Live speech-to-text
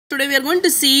today we are going to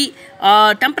see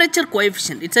temperature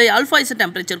coefficient. It's a alpha is a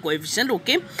temperature coefficient.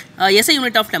 Okay, SI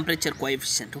unit of temperature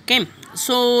coefficient. Okay,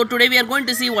 so today we are going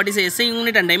to see what is a SI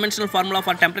unit and dimensional formula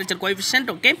for temperature coefficient.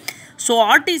 Okay, so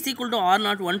RT is equal to R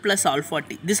naught 1 plus alpha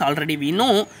T. This already we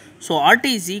know. So RT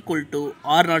is equal to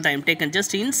R naught. I am taken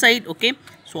just inside. Okay,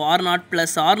 so R naught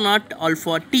plus R naught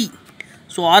alpha T.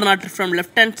 So R naught from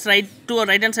left hand side to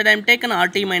right hand side I am taken.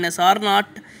 RT minus R naught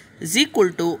is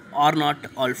equal to R naught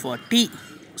alpha T.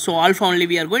 So alpha only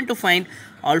we are going to find.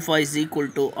 Alpha is equal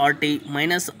to RT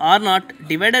minus R naught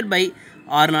divided by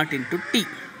R naught into T.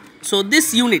 So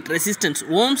this unit resistance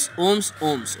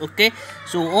ohms. Okay,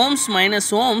 so ohms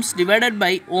minus ohms divided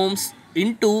by ohms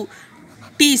into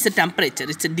T is a temperature.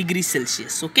 It's a degree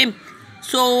Celsius. Okay,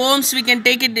 so ohms we can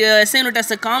take it SI unit as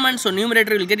a common. So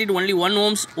numerator will get it only 1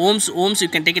 ohms. Ohms you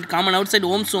can take it common outside.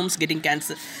 Ohms getting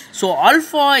cancelled. So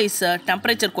alpha is a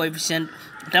temperature coefficient.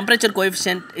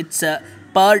 It's a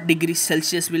per degree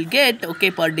Celsius will get.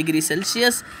 Okay, per degree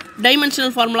Celsius.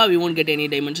 Dimensional formula we won't get any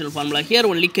dimensional formula here.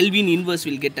 Only Kelvin inverse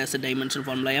will get as a dimensional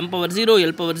formula. M power 0,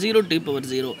 L power 0, T power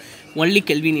 0. Only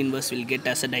Kelvin inverse will get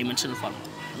as a dimensional formula.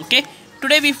 Okay.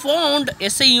 Today we found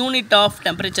SI unit of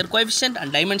temperature coefficient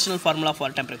and dimensional formula for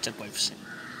temperature coefficient.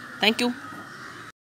 Thank you.